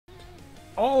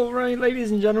Alright,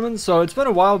 ladies and gentlemen, so it's been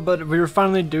a while, but we were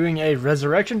finally doing a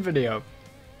resurrection video.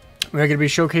 We're going to be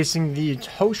showcasing the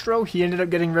TOSHIRO. He ended up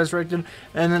getting resurrected.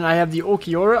 And then I have the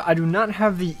Ulquiorra. I do not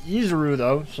have the Izuru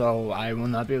though, so I will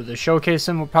not be able to showcase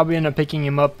him. We'll probably end up picking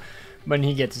him up when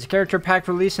he gets his character pack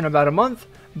release in about a month.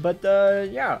 But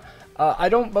yeah, I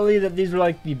don't believe that these are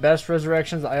like the best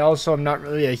resurrections. I also am not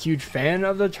really a huge fan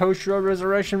of the TOSHIRO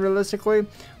resurrection realistically.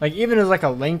 Like even as like a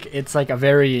Link, it's like a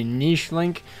very niche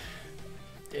Link.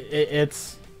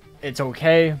 It's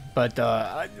okay, but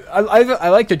I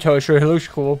like the TOSHIRO. He looks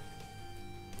cool.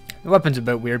 The weapon's a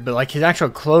bit weird, but like his actual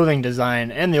clothing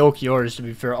design and the Ulquiorras, to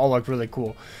be fair, all look really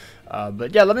cool.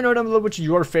 But yeah, let me know down below which is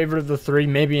your favorite of the three.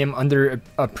 Maybe I'm under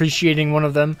appreciating one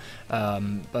of them.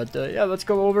 Yeah, let's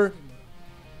go over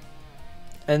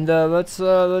and let's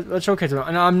showcase him.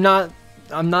 And I'm not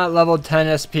level 10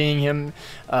 SPing him.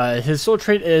 His soul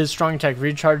trait is strong attack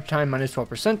recharge time minus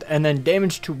 12%, and then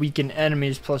damage to weaken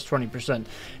enemies plus 20%.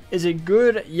 Is it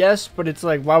good? Yes, but it's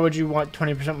like, why would you want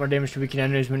 20% more damage to weaken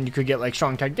enemies when you could get like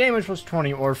strong attack damage plus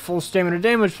 20, or full stamina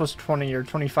damage plus 20, or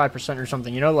 25% or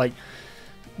something, you know? Like,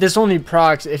 this only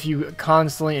procs if you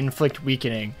constantly inflict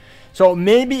weakening. So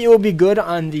maybe it will be good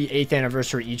on the 8th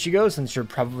anniversary Ichigo, since you're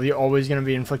probably always going to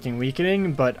be inflicting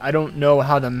weakening, but I don't know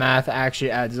how the math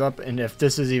actually adds up and if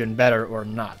this is even better or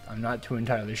not. I'm not too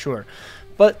entirely sure.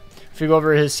 But if we go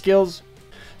over his skills,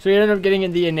 so he ended up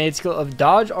getting the innate skill of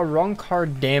dodge or wrong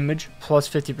card damage plus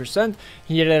 50%.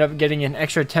 He ended up getting an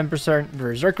extra 10%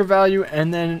 berserker value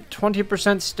and then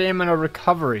 20% stamina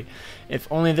recovery. If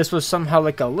only this was somehow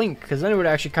like a Link, because then it would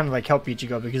actually kind of like help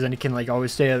Ichigo, because then he can like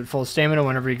always stay at full stamina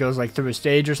whenever he goes like through a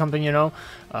stage or something, you know.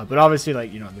 But obviously,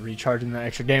 like, you know, the recharge and the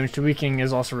extra damage to weakening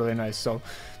is also really nice. So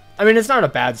I mean, it's not a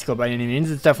bad skill by any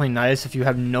means. It's definitely nice if you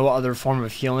have no other form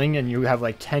of healing and you have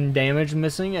like 10 damage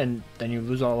missing, and then you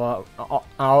lose on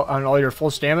all your full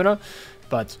stamina.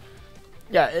 But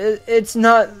yeah, it's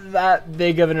not that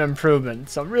big of an improvement.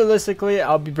 So realistically,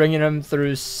 I'll be bringing him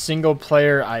through single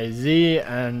player IZ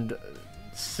and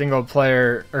single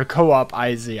player or co-op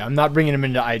IZ. I'm not bringing him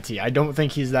into IT. I don't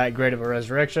think he's that great of a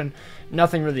resurrection.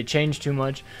 Nothing really changed too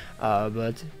much,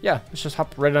 but yeah, let's just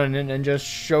hop right on in and just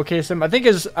showcase him. I think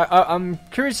I'm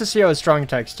curious to see how his strong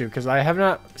attacks do, because I have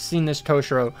not seen this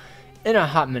TOSHIRO in a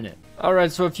hot minute.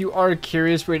 Alright, so if you are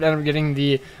curious, we end up getting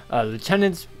the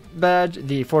Lieutenant's badge,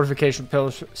 the Fortification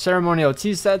Pill Ceremonial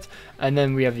Tea set, and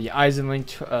then we have the Aizen Link,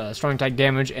 strong attack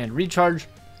damage and recharge.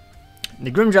 The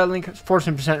Grimjaw Link,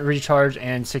 14% recharge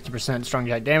and 60% strong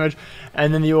attack damage.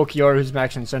 And then the Ulquiorra, who's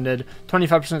max ascended,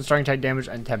 25% strong attack damage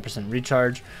and 10%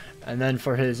 recharge. And then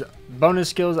for his bonus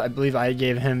skills, I believe I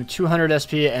gave him 200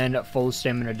 SP and full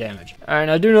stamina damage. Alright,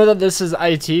 I do know that this is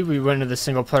IT. We went into the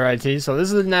single player IT. So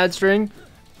this is a NAD string.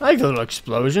 I like the little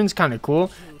explosions, kind of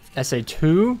cool.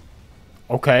 SA2.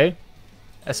 Okay.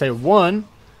 SA1.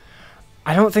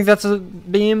 I don't think that's a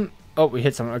beam. Oh, we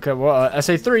hit someone. Okay, well,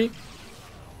 SA3.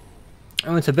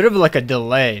 Oh, it's a bit of like a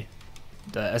delay,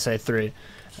 the SA3.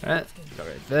 Alright, go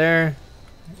right there.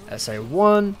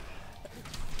 SA1.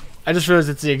 I just realized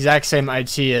it's the exact same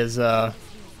IT as, actually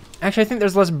I think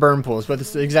there's less burn pools, but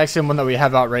it's the exact same one that we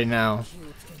have out right now.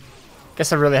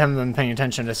 Guess I really haven't been paying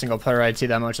attention to single player IT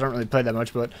that much. I don't really play that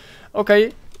much, but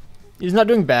okay. He's not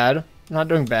doing bad. Not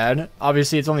doing bad.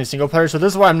 Obviously, it's only single player, so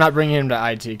this is why I'm not bringing him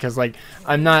to IT, because like,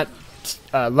 I'm not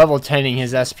level 10ing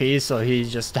his SP, so he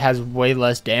just has way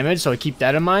less damage, so keep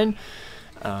that in mind.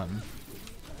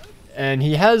 And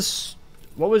he has,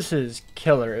 what was his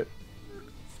killer?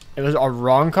 It was a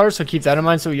wrong card, so keep that in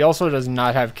mind. So he also does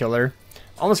not have killer.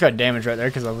 Almost got damage right there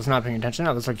because I was not paying attention.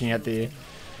 I was looking at the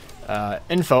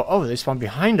info. Oh, they spawned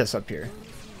behind us up here.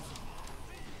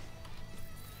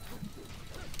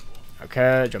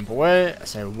 Okay, jump away.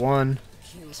 SA1,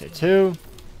 SA2.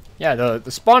 Yeah, the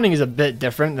spawning is a bit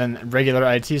different than regular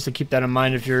IT, so keep that in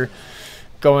mind if you're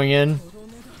going in.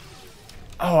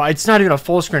 Oh, it's not even a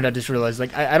full screen, I just realized.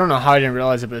 Like, I don't know how I didn't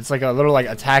realize it, but it's like a little like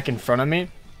attack in front of me.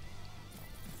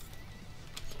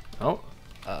 Oh,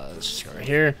 let's just go right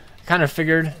here. I kind of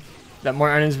figured that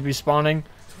more enemies would be spawning.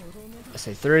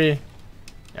 SA3.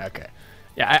 Yeah, okay.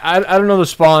 Yeah, I don't know the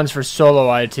spawns for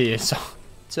solo IT, so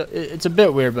it's a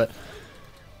bit weird, but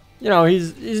you know,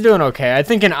 he's doing okay. I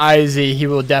think in IZ he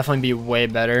will definitely be way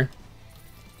better.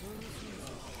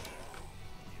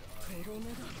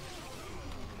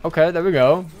 Okay, there we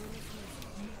go.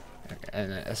 Okay,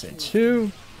 and then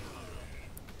SA2.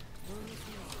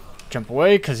 Jump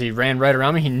away because he ran right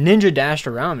around me. He ninja dashed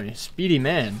around me. Speedy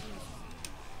man.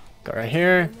 Go right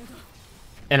here.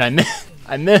 And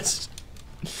I missed.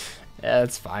 Yeah,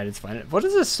 it's fine. It's fine. What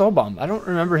is his soul bomb? I don't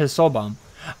remember his soul bomb.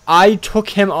 I took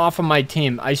him off of my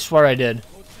team. I swear I did.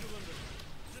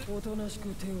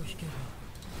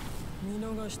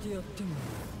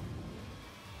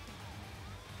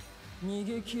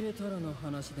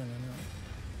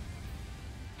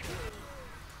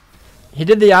 He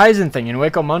did the Aizen thing in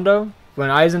Waco Mundo. When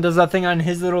Aizen does that thing on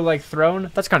his little like throne,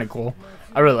 that's kind of cool.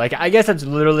 I really like it. I guess it's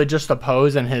literally just a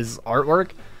pose and his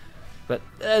artwork, but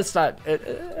it's not.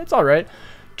 It's all right.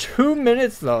 2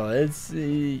 minutes though. It's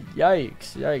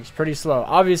yikes, pretty slow.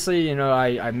 Obviously, you know,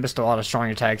 I missed a lot of strong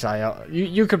attacks.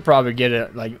 You could probably get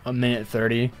it like a minute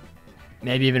 30,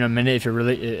 maybe even a minute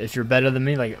if you're better than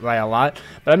me, like by a lot.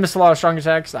 But I missed a lot of strong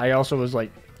attacks. I also was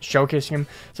like showcasing him.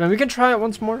 So we can try it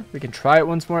once more. We can try it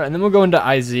once more, and then we'll go into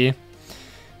IZ,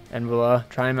 and we'll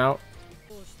try him out.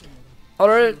 All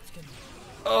right.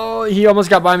 Oh, he almost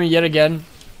got by me yet again.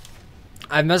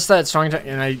 I missed that strong attack,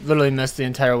 and I literally missed the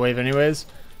entire wave anyways.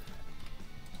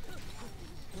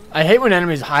 I hate when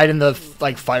enemies hide in the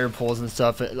like fire pools and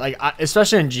stuff.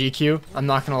 Especially in GQ. I'm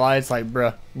not gonna lie, it's like,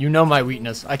 bruh, you know my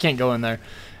weakness. I can't go in there,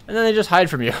 and then they just hide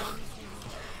from you.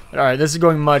 All right, this is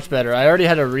going much better. I already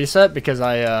had a reset because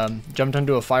I jumped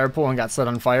into a fire pool and got set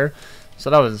on fire, so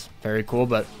that was very cool.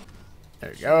 But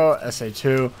there you go,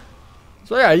 SA2.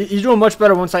 So yeah, he's doing much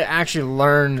better once I actually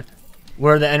learn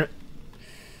where the enemy.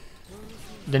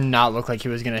 Did not look like he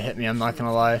was gonna hit me. I'm not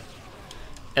gonna lie.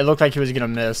 It looked like he was gonna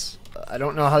miss. I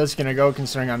don't know how this is gonna go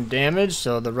considering I'm damaged,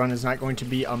 so the run is not going to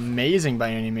be amazing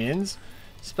by any means,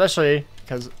 especially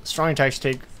because strong attacks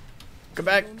take. Go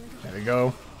back. There we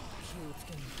go.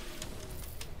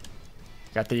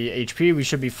 Got the HP. We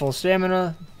should be full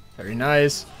stamina. Very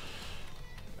nice.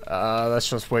 Let's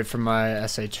just wait for my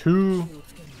SA2.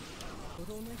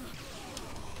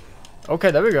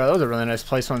 Okay, there we go. That was a really nice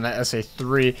placement on that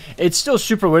SA3. It's still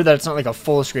super weird that it's not like a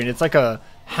full screen. It's like a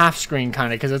half screen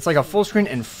kind of, because it's like a full screen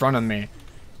in front of me.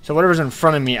 So whatever's in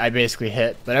front of me, I basically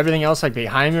hit. But everything else, like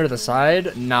behind me or the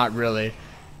side, not really.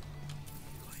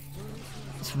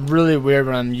 It's really weird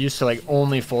when I'm used to like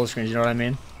only full screens, you know what I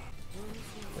mean?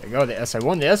 There you go, the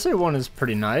SA1. The SA1 is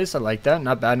pretty nice. I like that.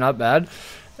 Not bad, not bad.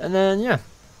 And then, yeah.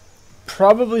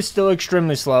 Probably still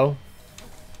extremely slow.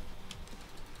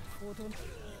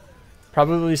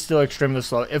 Probably still extremely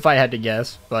slow, if I had to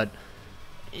guess. But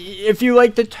if you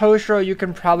like the Toshiro, you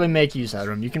can probably make use out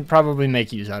of him. You can probably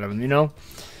make use out of him, you know?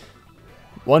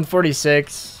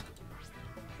 146.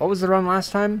 What was the run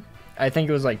last time? I think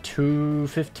it was like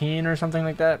 215 or something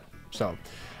like that. So,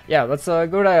 yeah, let's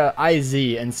go to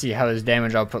IZ and see how his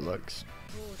damage output looks.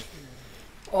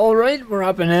 Alright, we're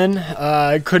hopping in.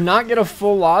 I could not get a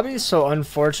full lobby, so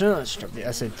unfortunate. Let's drop the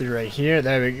SA3 right here.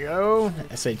 There we go.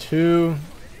 SA2.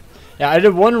 Yeah, I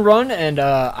did one run, and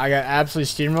I got absolutely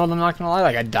steamrolled, I'm not going to lie.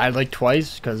 Like, I died like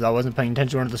twice, because I wasn't paying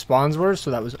attention to where the spawns were,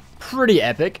 so that was pretty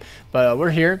epic. But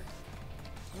we're here.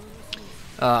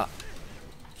 I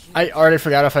already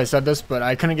forgot if I said this, but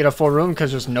I couldn't get a full room,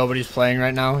 because just nobody's playing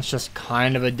right now. It's just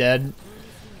kind of a dead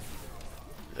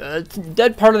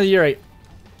part of the year.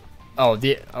 Oh,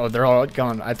 they're all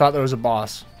gone. I thought there was a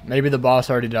boss. Maybe the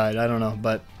boss already died. I don't know,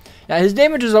 but yeah, his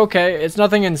damage is okay. It's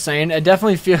nothing insane. It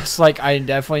definitely feels like I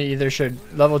definitely either should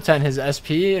level 10 his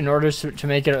SP in order to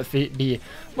make it be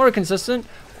more consistent,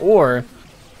 or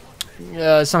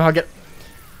somehow get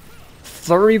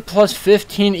 30 plus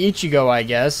 15 Ichigo, I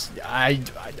guess. I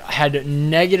had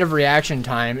negative reaction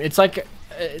time. It's like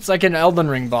an Elden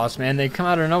Ring boss, man. They come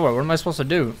out of nowhere. What am I supposed to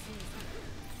do?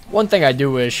 One thing I do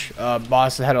wish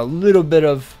boss had a little bit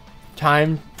of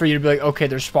time for you to be like, okay,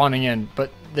 they're spawning in,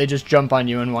 but they just jump on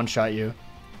you and one-shot you.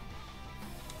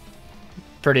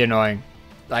 Pretty annoying.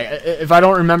 Like, if I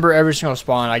don't remember every single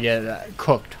spawn, I get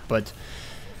cooked, but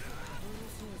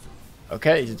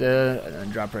okay, he's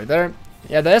dead. Drop right there.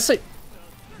 Yeah, that's like,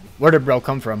 where did bro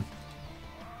come from?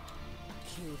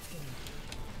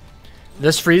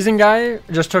 This freezing guy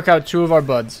just took out 2 of our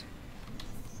buds.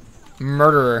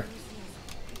 Murderer.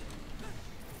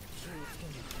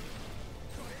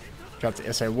 Drop the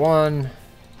SA1.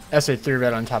 SA3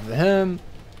 right on top of him.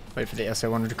 Wait for the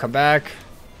SA1 to come back.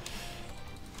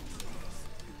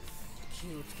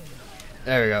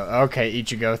 There we go. Okay,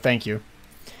 Ichigo, thank you.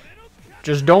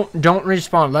 Just don't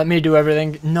respawn. Let me do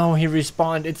everything. No, he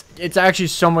respawned. It's actually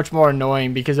so much more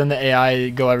annoying because then the AI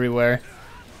go everywhere.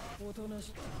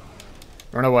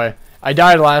 Run away. I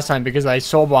died last time because I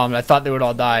soul bombed. I thought they would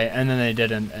all die, and then they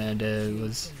didn't, and it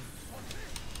was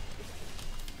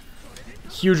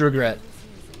huge regret.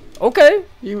 Okay,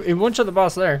 he one-shot the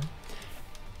boss there.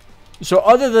 So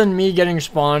other than me getting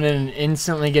spawned and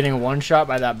instantly getting one-shot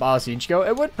by that boss Ichigo,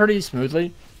 it went pretty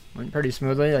smoothly.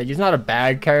 Like, he's not a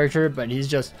bad character, but he's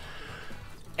just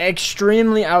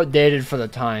extremely outdated for the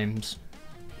times.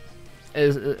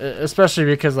 Especially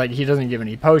because like he doesn't give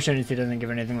any potions, he doesn't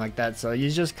give anything like that, so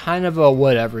he's just kind of a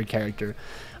whatever character.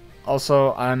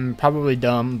 Also, I'm probably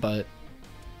dumb, but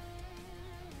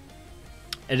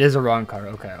it is a wrong card.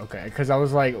 Okay, because I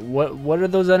was like, what are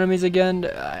those enemies again?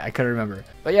 I couldn't remember.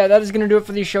 But yeah, that is gonna do it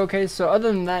for the showcase. So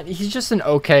other than that, he's just an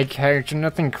okay character,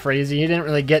 nothing crazy. He didn't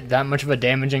really get that much of a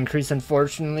damage increase,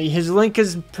 unfortunately. His link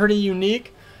is pretty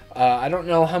unique. I don't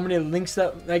know how many links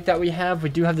like that we have. We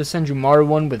do have the Senjumaru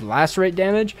one with lacerate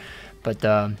damage, but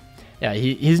yeah,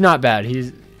 he's not bad.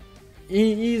 He's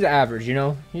average, you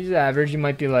know. He's average. He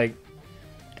might be like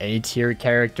A-tier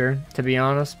character, to be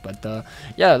honest. But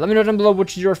yeah, let me know down below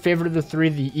which is your favorite of the three,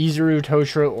 the Izuru,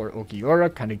 Toshiro, or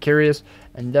Ulquiorra. Kind of curious.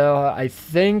 And I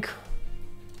think,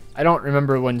 I don't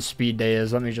remember when speed day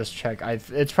is. Let me just check.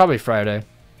 It's probably Friday.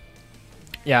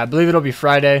 Yeah, I believe it'll be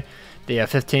Friday, the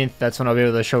 15th. That's when I'll be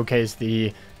able to showcase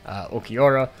the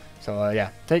Ulquiorra. So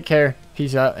yeah, take care,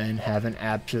 peace out, and have an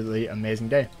absolutely amazing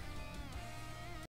day.